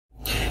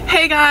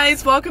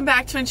guys, welcome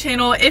back to my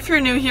channel. If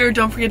you're new here,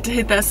 don't forget to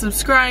hit that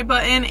subscribe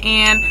button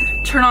and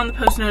turn on the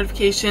post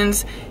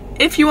notifications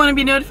if you want to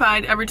be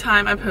notified every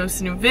time I post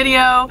a new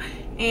video.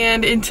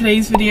 And in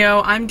today's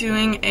video, I'm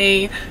doing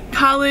a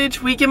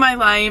college week in my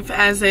life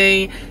as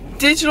a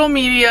digital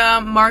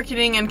media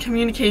marketing and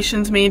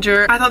communications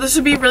major. I thought this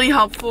would be really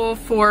helpful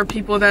for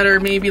people that are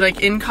maybe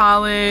like in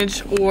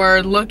college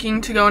or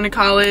looking to go into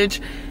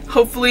college.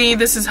 Hopefully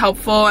this is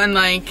helpful, and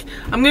like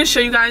I'm gonna show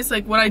you guys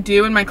like what I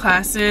do in my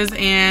classes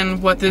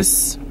and what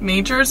this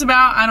major is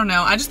about. I don't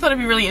know, I just thought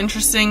it'd be really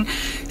interesting.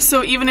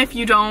 So even if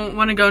you don't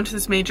want to go into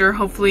this major,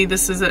 hopefully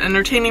this is an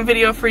entertaining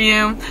video for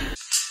you.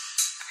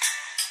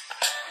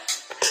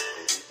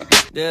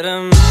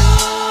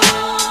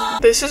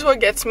 This is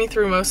what gets me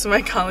through most of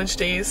my college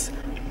days.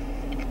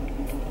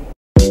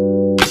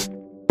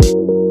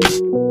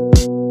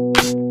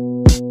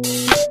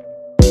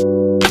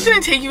 I'm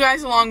gonna take you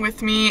guys along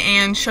with me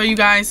and show you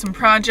guys some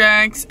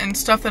projects and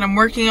stuff that I'm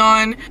working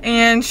on,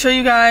 and show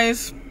you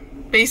guys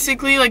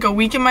basically like a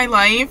week in my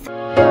life.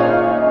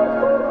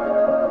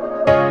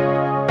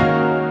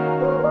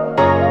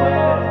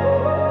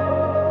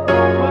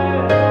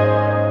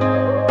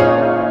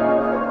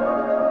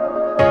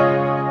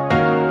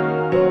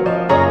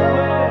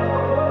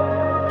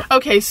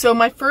 Okay, so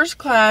my first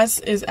class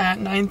is at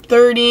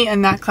 9:30,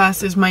 and that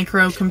class is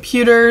micro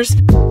computers.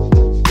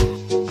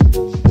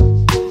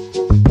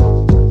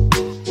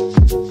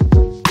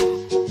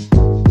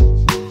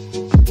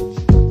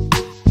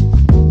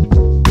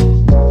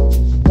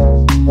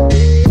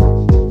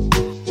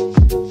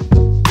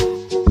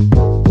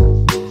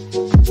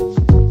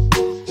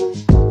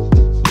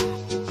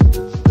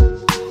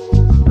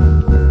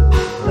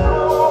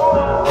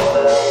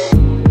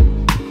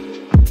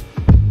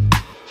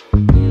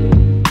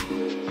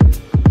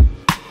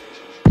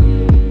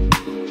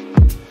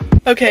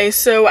 Okay,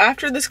 so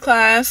after this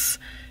class,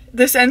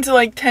 this ends at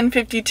like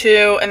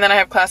 10:52, and then I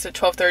have class at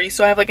 12:30,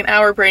 so I have like an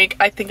hour break.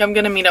 I think I'm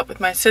gonna meet up with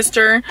my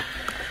sister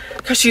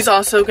because she's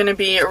also gonna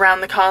be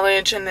around the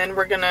college, and then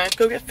we're gonna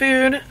go get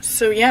food.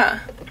 So yeah,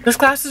 this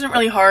class isn't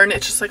really hard.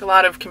 It's just like a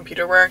lot of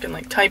computer work and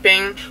like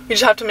typing. We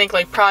just have to make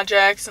like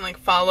projects and like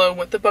follow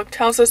what the book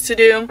tells us to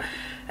do.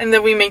 And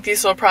then we make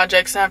these little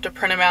projects and have to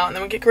print them out, and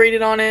then we get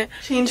graded on it.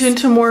 Change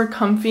into a more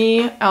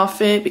comfy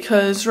outfit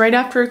because right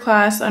after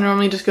class, I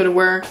normally just go to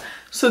work.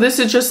 So this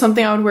is just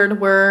something I would wear to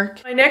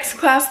work. My next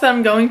class that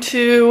I'm going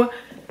to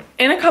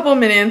in a couple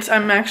minutes,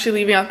 I'm actually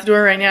leaving out the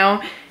door right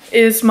now,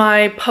 is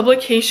my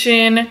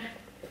publication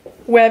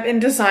web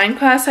and design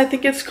class, I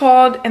think it's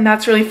called, and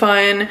that's really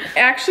fun.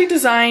 I actually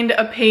designed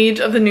a page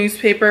of the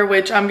newspaper,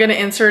 which I'm gonna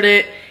insert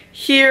it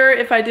here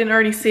if I didn't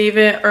already save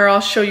it, or I'll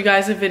show you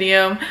guys a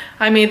video.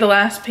 I made the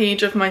last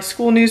page of my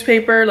school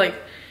newspaper. Like,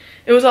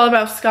 it was all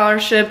about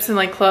scholarships and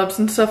like clubs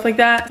and stuff like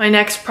that. My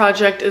next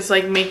project is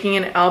like making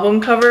an album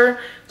cover.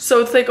 So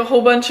it's like a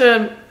whole bunch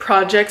of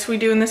projects we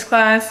do in this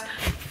class.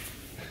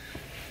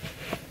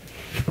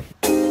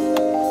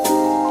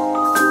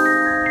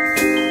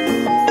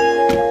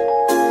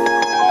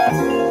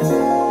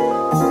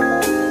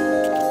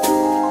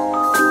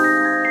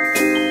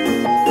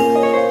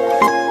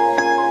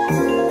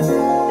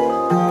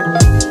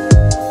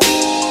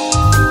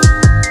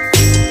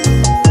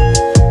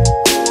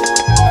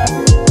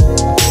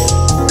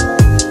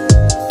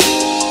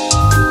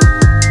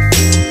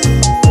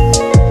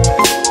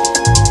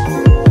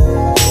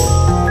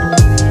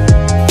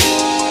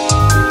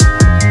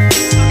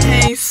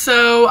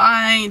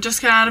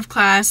 Just got out of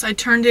class. I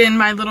turned in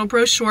my little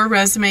brochure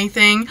resume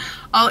thing.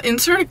 I'll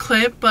insert a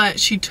clip, but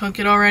she took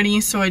it already,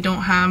 so I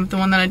don't have the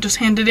one that I just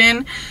handed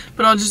in,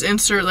 but I'll just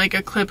insert like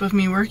a clip of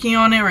me working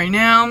on it right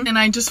now. And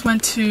I just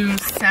went to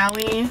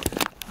Sally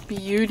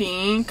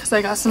Beauty because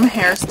I got some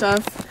hair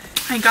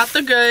stuff. I got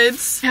the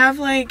goods. I have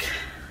like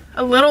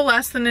a little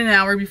less than an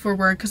hour before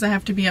work because I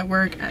have to be at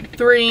work at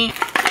 3.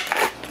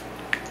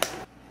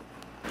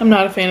 I'm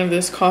not a fan of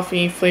this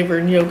coffee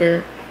flavored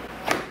yogurt.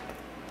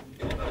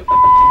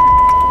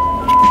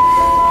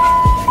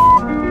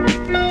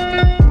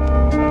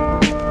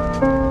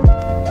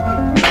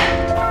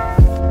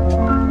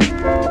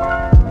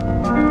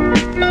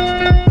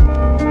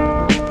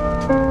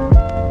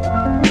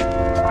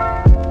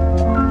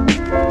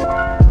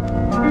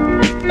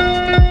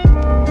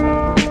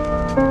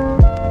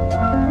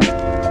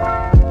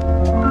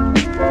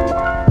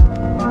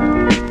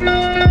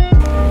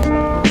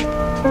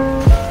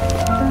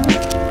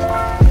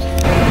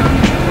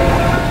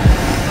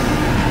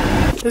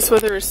 This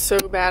weather is so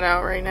bad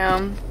out right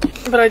now.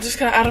 But I just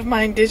got out of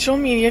my digital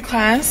media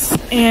class,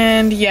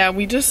 and yeah,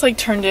 we just like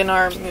turned in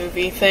our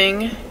movie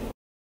thing.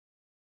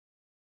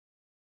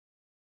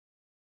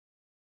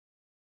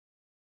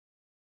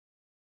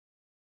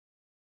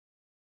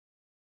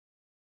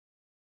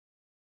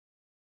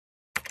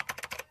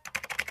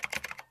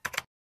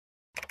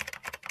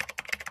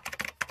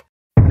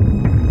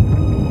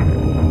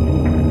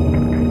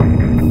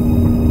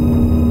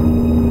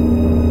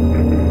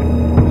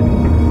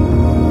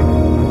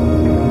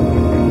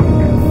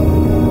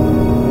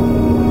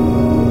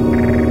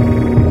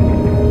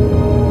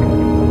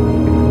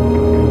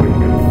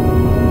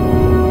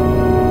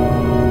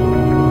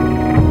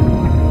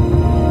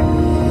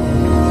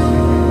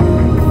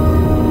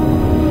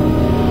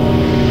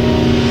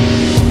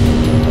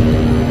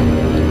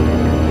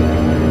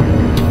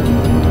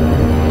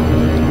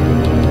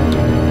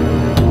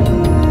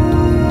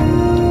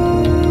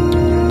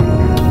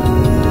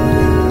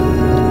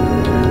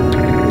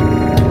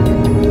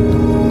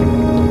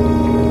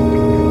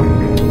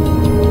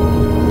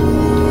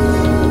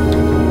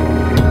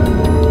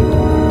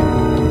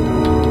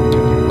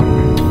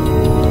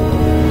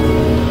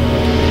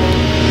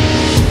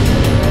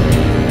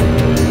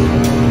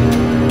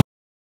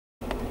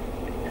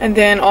 And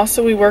then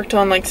also we worked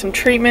on like some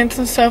treatments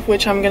and stuff,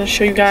 which I'm gonna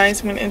show you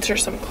guys. I'm gonna insert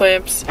some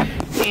clips.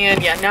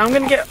 And yeah, now I'm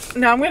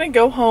gonna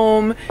go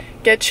home,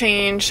 get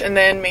changed, and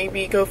then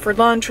maybe go for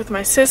lunch with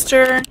my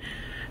sister.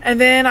 And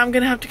then I'm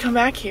gonna have to come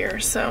back here.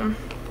 So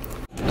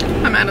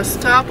I'm at a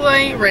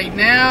stoplight right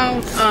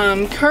now.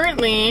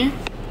 Currently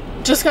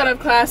just got out of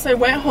class. I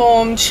went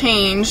home,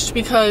 changed,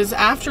 because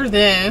after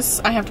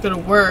this I have to go to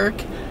work.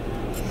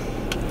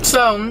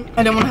 So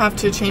I didn't want to have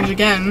to change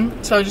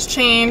again. So I just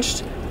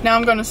changed. Now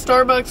I'm going to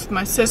Starbucks with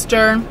my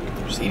sister.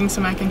 Just eating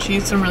some mac and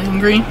cheese, so I'm really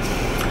hungry.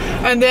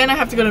 And then I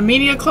have to go to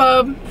media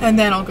club, and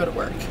then I'll go to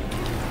work.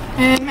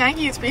 And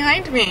Maggie is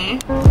behind me.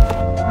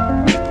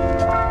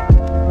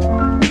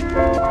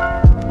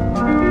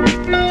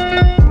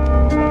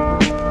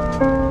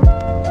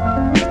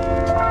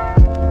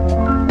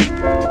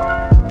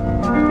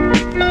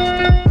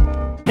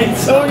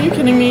 Oh, are you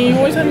kidding me? You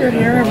always have your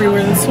hair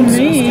everywhere. That's so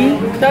me.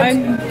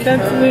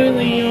 That's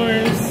literally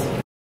yours.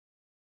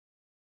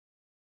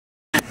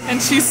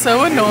 And she's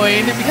so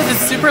annoyed because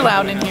it's super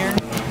loud in here.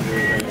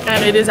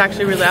 And it is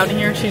actually really loud in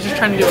here. She's just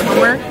trying to do her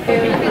homework.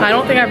 I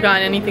don't think I've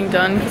gotten anything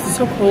done because it's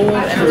so cold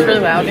and it's really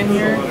loud in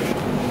here.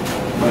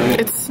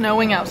 It's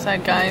snowing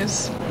outside,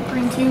 guys.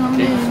 Thank you,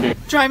 I'm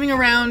driving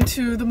around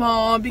to the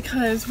mall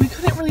because we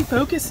couldn't really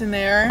focus in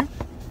there.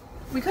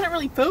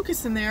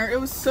 It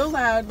was so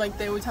loud. Like,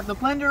 they always have the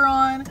blender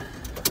on.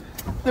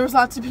 There was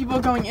lots of people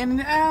going in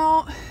and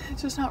out.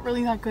 It's just not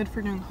really that good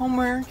for doing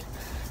homework.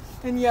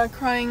 And yeah,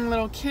 crying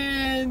little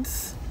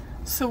kids.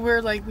 So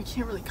we're like, we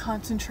can't really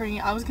concentrate.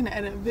 I was gonna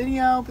edit a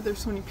video, but there's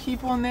so many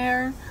people in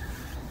there.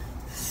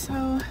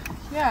 So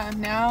yeah,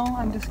 now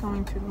I'm just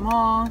going to the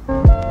mall.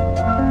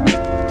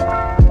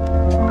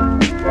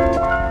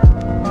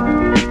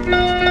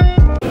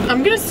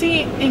 I'm gonna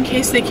see in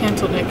case they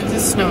canceled it because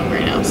it's snowing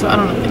right now, so I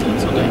don't know if they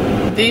canceled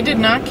it. They did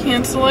not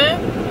cancel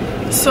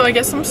it, so I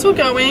guess I'm still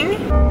going.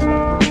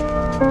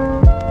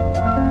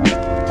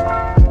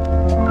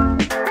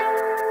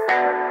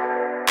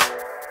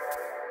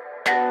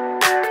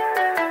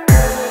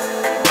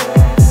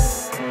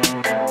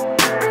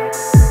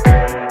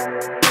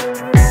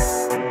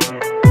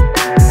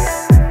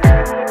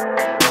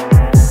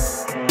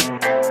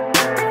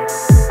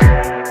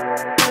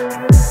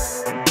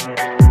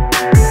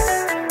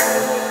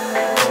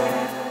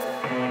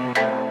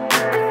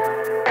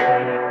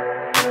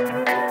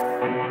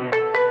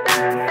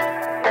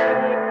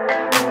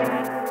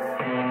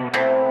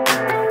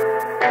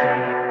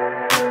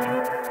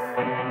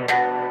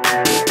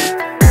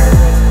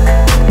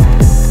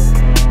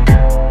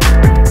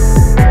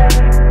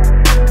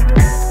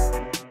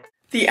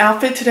 The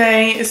outfit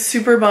today is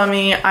super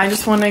bummy. I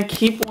just want to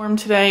keep warm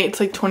today. It's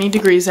like 20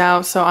 degrees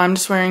out, so I'm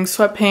just wearing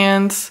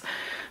sweatpants,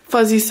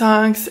 fuzzy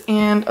socks,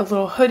 and a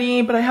little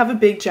hoodie, but I have a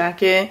big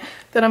jacket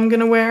that I'm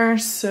gonna wear,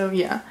 so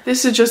yeah.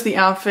 This is just the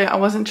outfit. I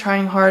wasn't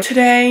trying hard.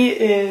 Today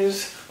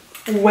is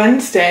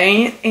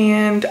Wednesday,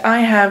 and I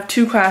have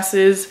 2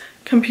 classes,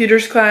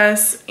 computers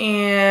class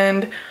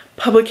and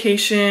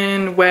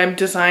publication web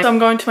design. So I'm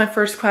going to my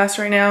first class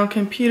right now,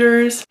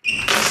 computers.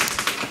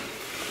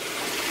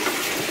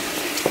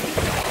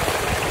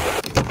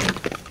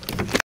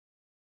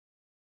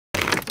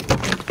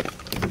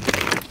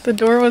 The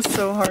door was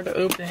so hard to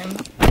open.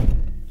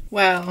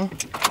 Wow.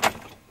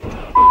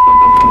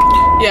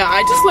 Yeah,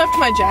 I just left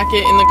my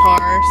jacket in the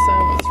car,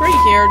 so it's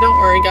right here. Don't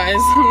worry,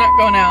 guys. I'm not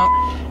going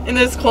out in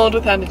this cold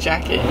without a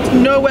jacket.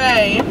 No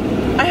way.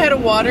 I had a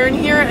water in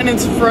here and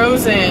it's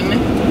frozen.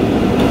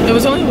 It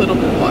was only a little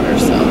bit of water,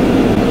 so.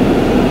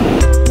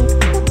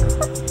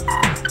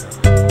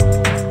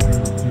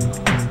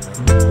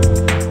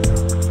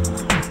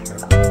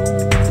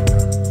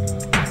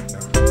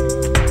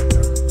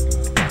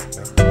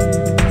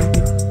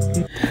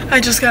 I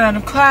just got out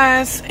of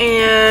class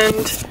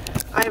and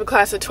I have a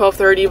class at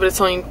 12:30, but it's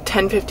only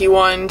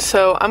 10:51,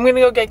 so I'm gonna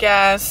go get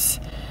gas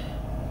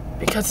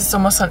because it's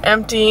almost on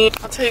empty.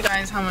 I'll tell you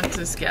guys how much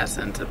this gas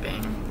ends up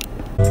being.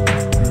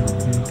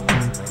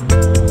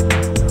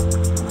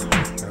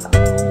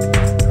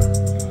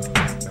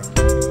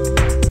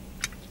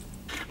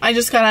 I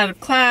just got out of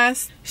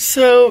class,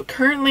 so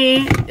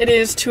currently it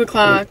is 2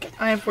 o'clock.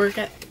 I have work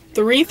at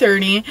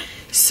 3:30,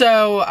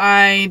 so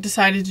I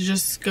decided to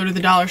just go to the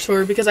dollar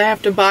store because I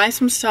have to buy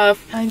some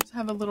stuff. I just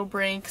have a little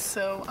break,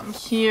 so I'm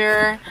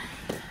here.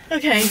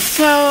 Okay,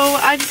 so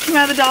I just came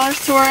out of the dollar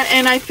store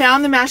and I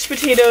found the mashed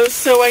potatoes,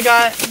 so I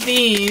got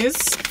these,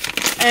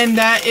 and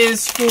that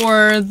is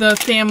for the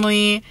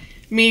family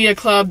media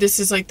club. This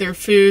is like their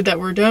food that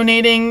we're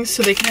donating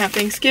so they can have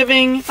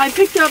Thanksgiving. I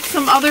picked up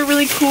some other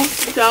really cool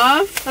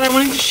stuff that I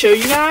wanted to show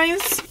you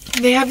guys.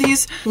 They have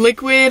these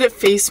liquid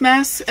face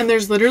masks, and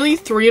there's literally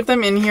 3 of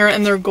them in here,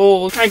 and they're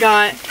gold. I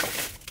got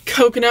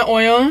coconut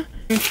oil,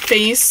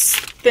 face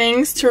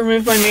things to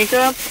remove my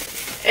makeup,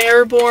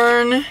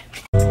 airborne.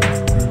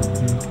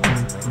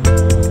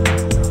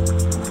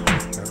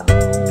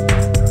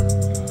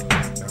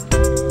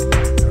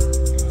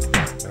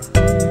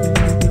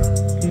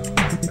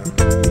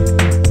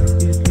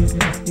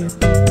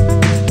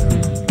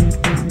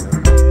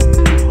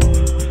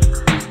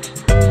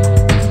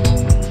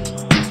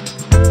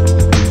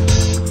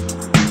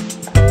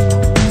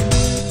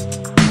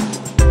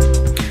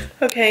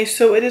 Okay,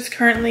 so it is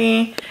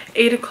currently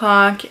 8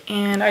 o'clock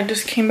and I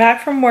just came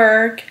back from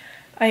work.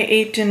 I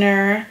ate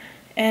dinner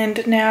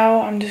and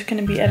now I'm just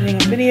gonna be editing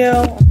a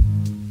video.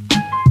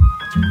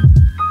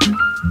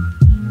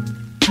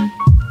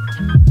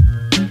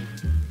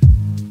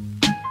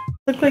 I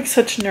look like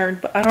such a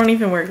nerd, but I don't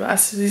even wear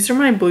glasses. These are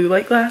my blue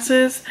light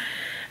glasses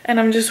and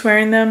I'm just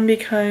wearing them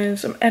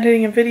because I'm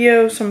editing a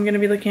video, so I'm gonna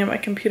be looking at my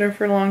computer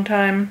for a long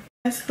time.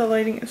 The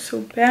lighting is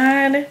so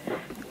bad.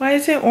 Why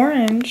is it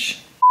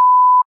orange?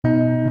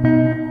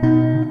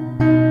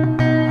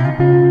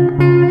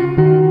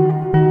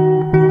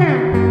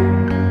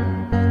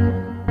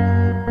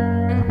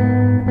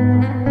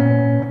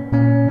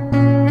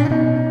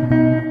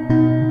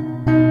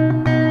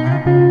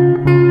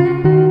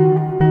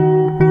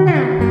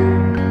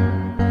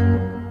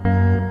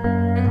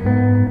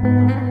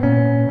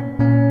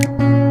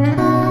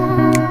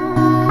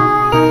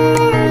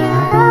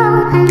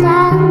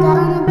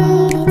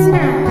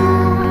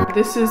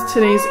 This is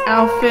today's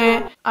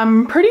outfit.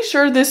 I'm pretty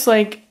sure this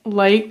like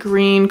light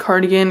green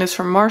cardigan is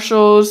from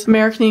Marshall's,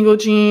 American Eagle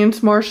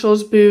jeans,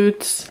 Marshall's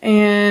boots,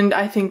 and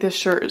I think this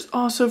shirt is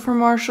also from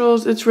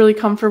Marshall's. It's really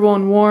comfortable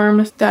and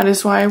warm. That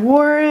is why I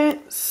wore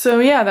it. So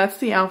yeah, that's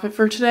the outfit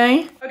for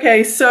today.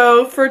 Okay,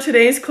 so for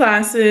today's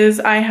classes,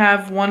 I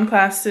have one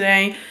class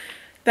today.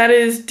 That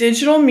is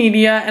digital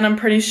media, and I'm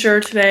pretty sure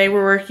today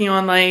we're working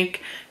on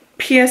like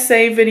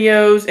PSA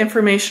videos,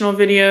 informational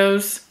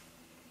videos.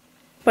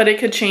 But it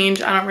could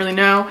change, I don't really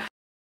know.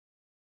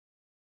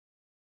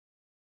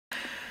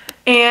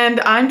 And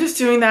I'm just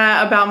doing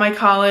that about my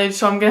college,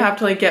 so I'm gonna have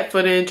to like get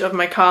footage of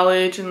my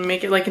college and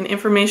make it like an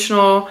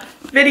informational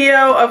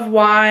video of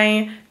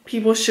why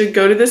people should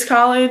go to this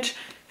college.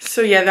 So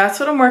yeah, that's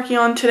what I'm working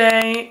on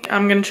today.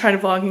 I'm gonna try to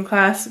vlog in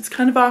class. It's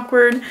kind of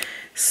awkward.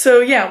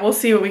 So yeah, we'll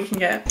see what we can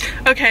get.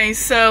 Okay,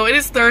 so it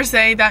is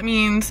Thursday. That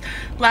means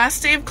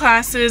last day of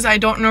classes. I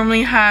don't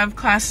normally have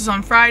classes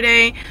on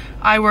Friday.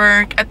 I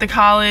work at the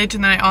college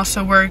and then I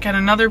also work at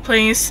another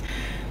place.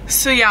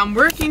 So yeah, I'm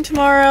working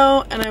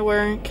tomorrow and I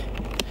work,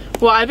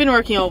 well, I've been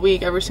working all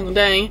week every single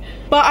day,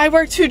 but I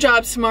work 2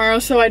 jobs tomorrow,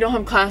 so I don't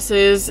have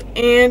classes.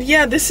 And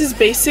yeah, this is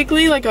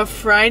basically like a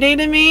Friday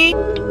to me.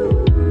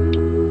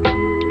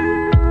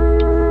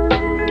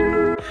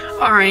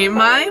 Alright,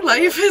 my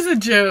life is a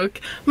joke.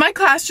 My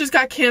class just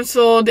got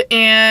canceled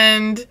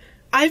and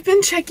I've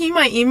been checking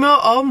my email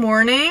all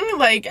morning.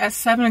 Like at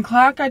 7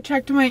 o'clock I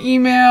checked my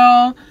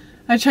email.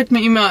 I checked my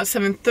email at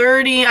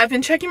 7:30. I've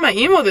been checking my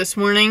email this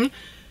morning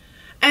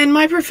and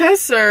my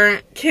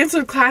professor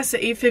canceled class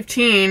at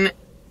 8:15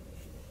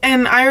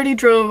 and I already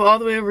drove all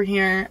the way over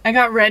here. I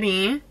got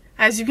ready,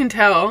 as you can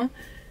tell,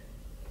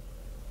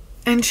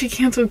 and she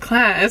canceled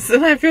class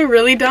and I feel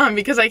really dumb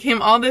because I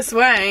came all this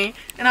way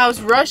and I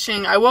was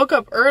rushing. I woke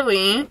up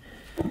early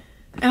and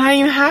I didn't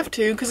even have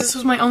to because this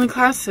was my only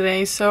class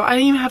today, so I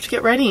didn't even have to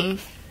get ready.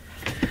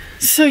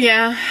 So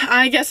yeah,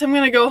 I guess I'm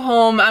gonna go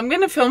home. I'm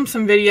gonna film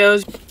some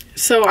videos.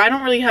 So I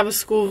don't really have a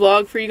school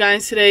vlog for you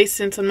guys today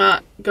since I'm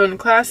not going to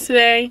class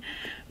today,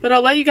 but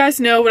I'll let you guys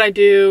know what I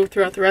do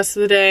throughout the rest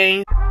of the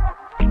day.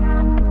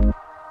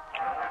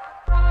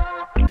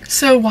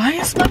 So why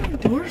is my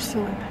door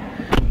so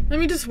bad? Let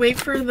me just wait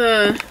for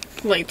the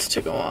lights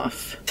to go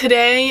off.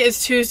 Today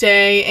is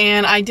Tuesday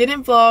and I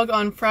didn't vlog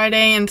on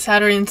Friday and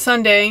Saturday and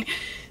Sunday,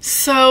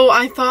 so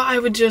I thought I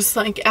would just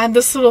like add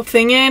this little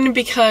thing in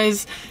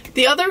because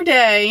the other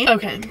day,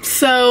 okay,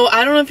 so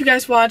I don't know if you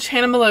guys watch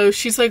Hannah Meloche.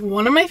 She's like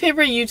one of my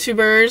favorite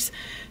YouTubers.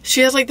 She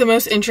has like the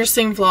most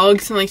interesting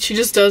vlogs and like she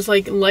just does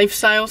like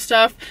lifestyle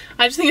stuff.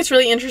 I just think it's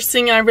really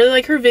interesting and I really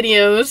like her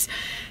videos.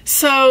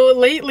 So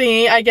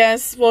lately, I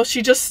guess, well,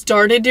 she just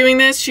started doing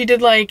this. She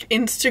did like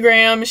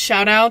Instagram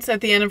shout outs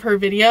at the end of her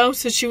video.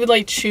 So she would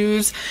like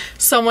choose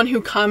someone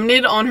who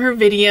commented on her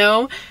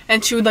video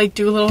and she would like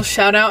do a little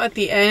shout out at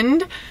the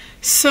end.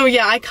 So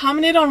yeah, I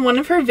commented on one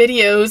of her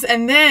videos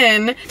and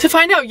then to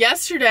find out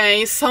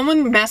yesterday,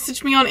 someone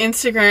messaged me on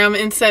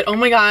Instagram and said, oh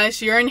my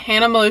gosh, you're in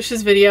Hannah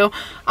Meloche's video.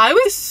 I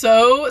was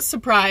so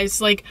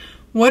surprised. Like,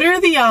 what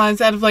are the odds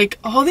out of like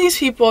all these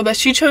people that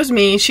she chose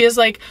me? She has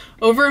like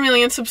over 1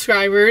 million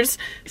subscribers.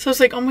 So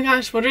it's like, oh my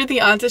gosh, what are the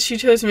odds that she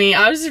chose me?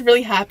 I was just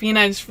really happy and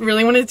I just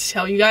really wanted to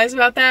tell you guys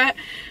about that.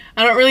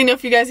 I don't really know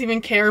if you guys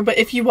even care, but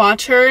if you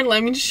watch her,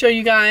 let me just show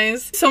you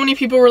guys. So many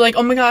people were like,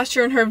 oh my gosh,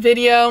 you're in her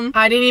video.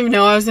 I didn't even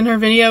know I was in her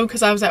video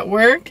because I was at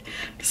work.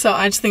 So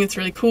I just think it's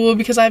really cool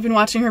because I've been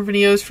watching her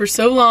videos for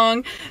so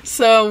long.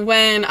 So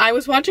when I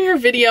was watching her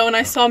video and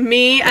I saw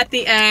me at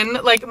the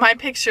end, like my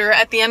picture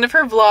at the end of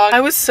her vlog, I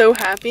was so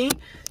happy.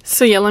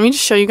 So yeah, let me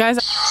just show you guys.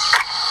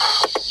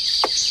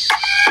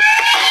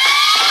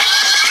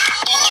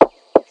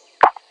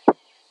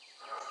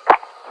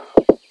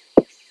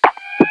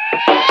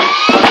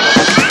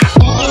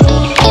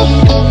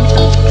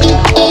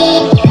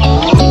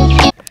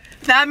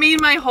 That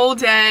made my whole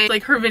day.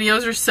 Like, her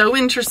videos are so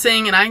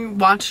interesting and I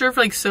watched her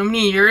for like so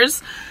many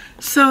years.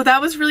 So that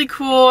was really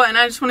cool and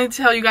I just wanted to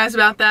tell you guys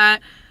about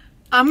that.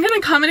 I'm gonna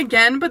comment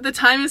again, but the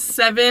time is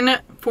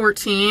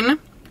 7:14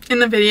 in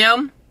the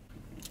video.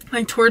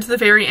 like towards the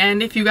very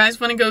end, if you guys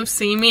want to go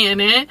see me in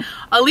it.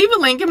 I'll leave a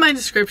link in my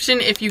description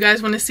if you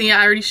guys want to see it.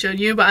 I already showed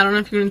you, but I don't know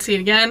if you want to see it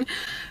again.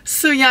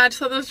 So yeah, I just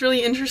thought that was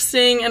really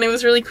interesting, and it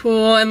was really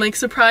cool and like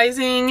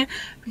surprising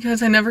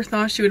because I never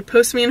thought she would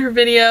post me in her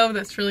video.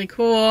 That's really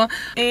cool.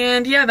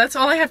 And yeah, that's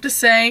all I have to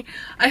say.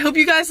 I hope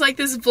you guys like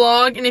this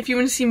vlog, and if you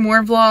want to see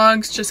more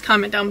vlogs, just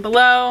comment down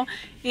below.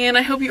 And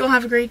I hope you all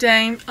have a great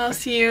day. I'll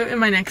see you in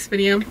my next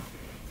video.